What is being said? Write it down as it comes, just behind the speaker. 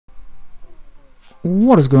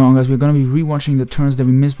What is going on, guys? We're gonna be rewatching the turns that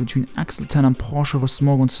we missed between Axel 10 and Posho for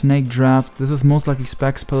Smogon Snake Draft. This is most likely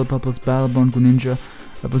Specs, Pelipper plus Battlebond, Greninja.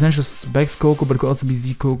 A potential Specs Coco, but it could also be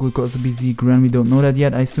Z Coco, it could also be Z Gran. We don't know that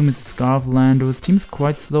yet. I assume it's Scarf Lando. His team's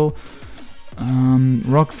quite slow.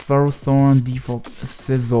 Rock's Ferrothorn, Defog,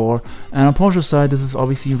 Scizor. And on Posho's side, this is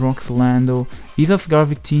obviously Rock's Lando, either Scarf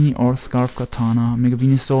Victini or Scarf Katana, Mega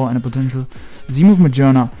Venusaur, and a potential Z-move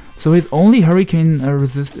Majourna. So his only Hurricane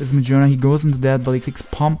resist is Majourna. He goes into that, but he clicks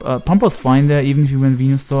Pump. Pump was fine there, even if you went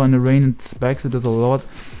Venusaur in the rain and Specs, it does a lot.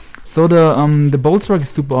 So the Bolt Strike is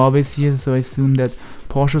super obvious here, so I assume that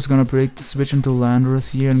Posho's gonna predict to switch into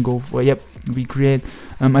Landorus here and go for, yep, recreate.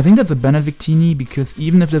 I think that's a Bennett Victini, because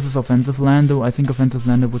even if this is offensive Lando, I think offensive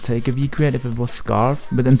Lando would take a V-Create if it was Scarf,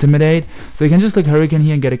 but Intimidate. So you can just click Hurricane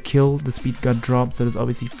here and get a kill. The speed got dropped, so it's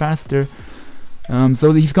obviously faster.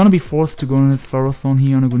 So he's gonna be forced to go on his Ferrothorn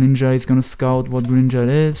here on a Greninja. He's gonna scout what Greninja it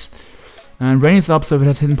is. And rain is up, so if it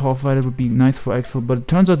has hidden power fight, it would be nice for Axel, but it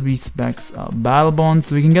turns out to be Specs Battlebond,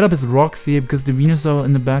 so we can get up his Rocks here because the Venusaur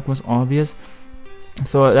in the back was obvious.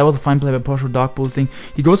 So that was a fine play by Posho, Dark Pulsing.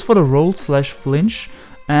 He goes for the roll slash flinch,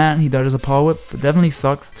 and he dodges a power whip. It definitely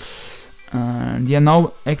sucks. And yeah,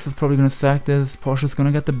 now Axel's probably gonna sack this. Posho's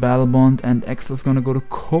gonna get the Battlebond, and Axel's gonna go to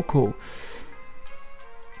Coco.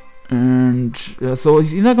 And so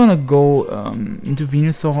he's either gonna go into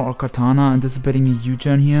Venusaur or Katana, anticipating a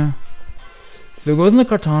U-turn here. So he goes into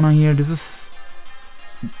Katana here. This is...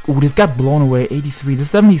 oh, this got blown away. 83. This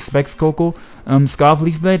is definitely Specs Coco. Scarf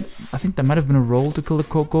Leaf Blade. I think that might have been a roll to kill the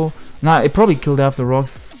Coco. Nah, it probably killed after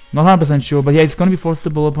Rocks. Not 100% sure, but yeah, it's gonna be forced to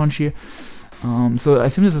Bullet Punch here. So I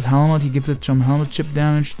assume this is Helmet. He gives it some Helmet chip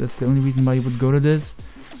damage. That's the only reason why he would go to this.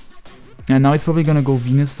 And now he's probably gonna go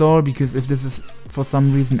Venusaur, because if this is for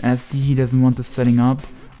some reason SD, he doesn't want this setting up.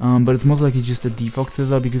 But it's most likely just a Defog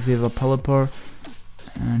Scissor because he has a Pelipper.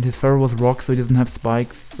 And his Ferro was Rock, so he doesn't have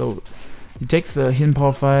spikes. So he takes the hidden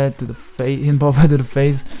power fight to the face.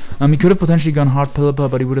 He could have potentially gone hard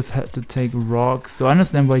Pelipper, but he would have had to take Rock. So I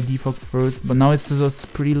understand why Defog first, but now his Scissors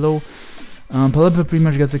pretty low. Pelipper pretty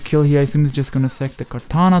much gets a kill here. I assume he's just gonna sack the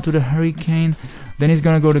Katana to the Hurricane. Then he's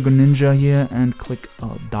gonna go to Greninja here and click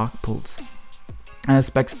Dark Pulse.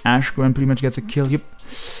 Specs Ashgren pretty much gets a kill. Yep.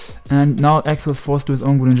 And now Axel's forced to his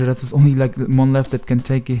own Greninja. That's his only like one left that can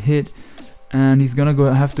take a hit. And he's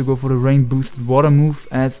gonna have to go for the rain boosted water move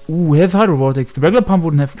as, ooh, he has Hydro Vortex. The regular pump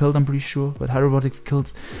wouldn't have killed, I'm pretty sure, but Hydro Vortex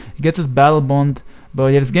kills. He gets his Battlebond, but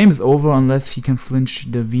yeah, this game is over unless he can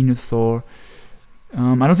flinch the Venusaur.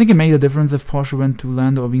 I don't think it made a difference if Posho went to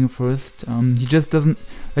Lando or Veno first. He just doesn't,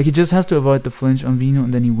 like, he just has to avoid the flinch on Veno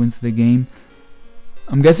and then he wins the game.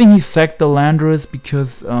 I'm guessing he sacked the Landorus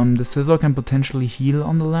because the Scizor can potentially heal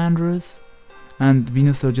on the Landorus. And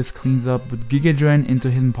Venusaur just cleans up with Giga Drain into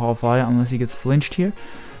Hidden Power Fire unless he gets flinched here.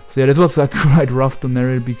 So yeah, this was like quite rough to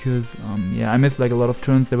narrate because yeah, I missed like a lot of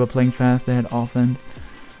turns. They were playing fast, they had offense.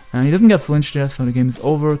 And he doesn't get flinched there, so the game is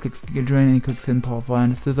over. Clicks Giga Drain and he clicks Hidden Power Fire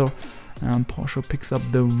and the Scizor. Posho picks up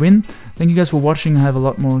the win. Thank you guys for watching. I have a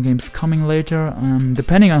lot more games coming later.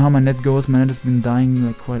 Depending on how my net goes, my net has been dying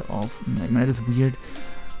like quite often. Like my net is weird.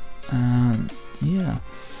 Yeah.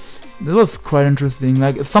 This was quite interesting.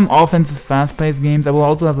 Like some offensive fast-paced games. I will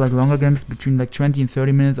also have like longer games between like 20 and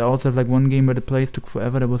 30 minutes. I also have like one game where the plays took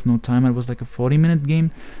forever. There was no time. It was like a 40-minute game.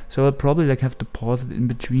 So I'll probably like have to pause it in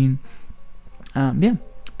between. Yeah.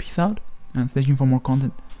 Peace out and stay tuned for more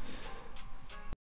content.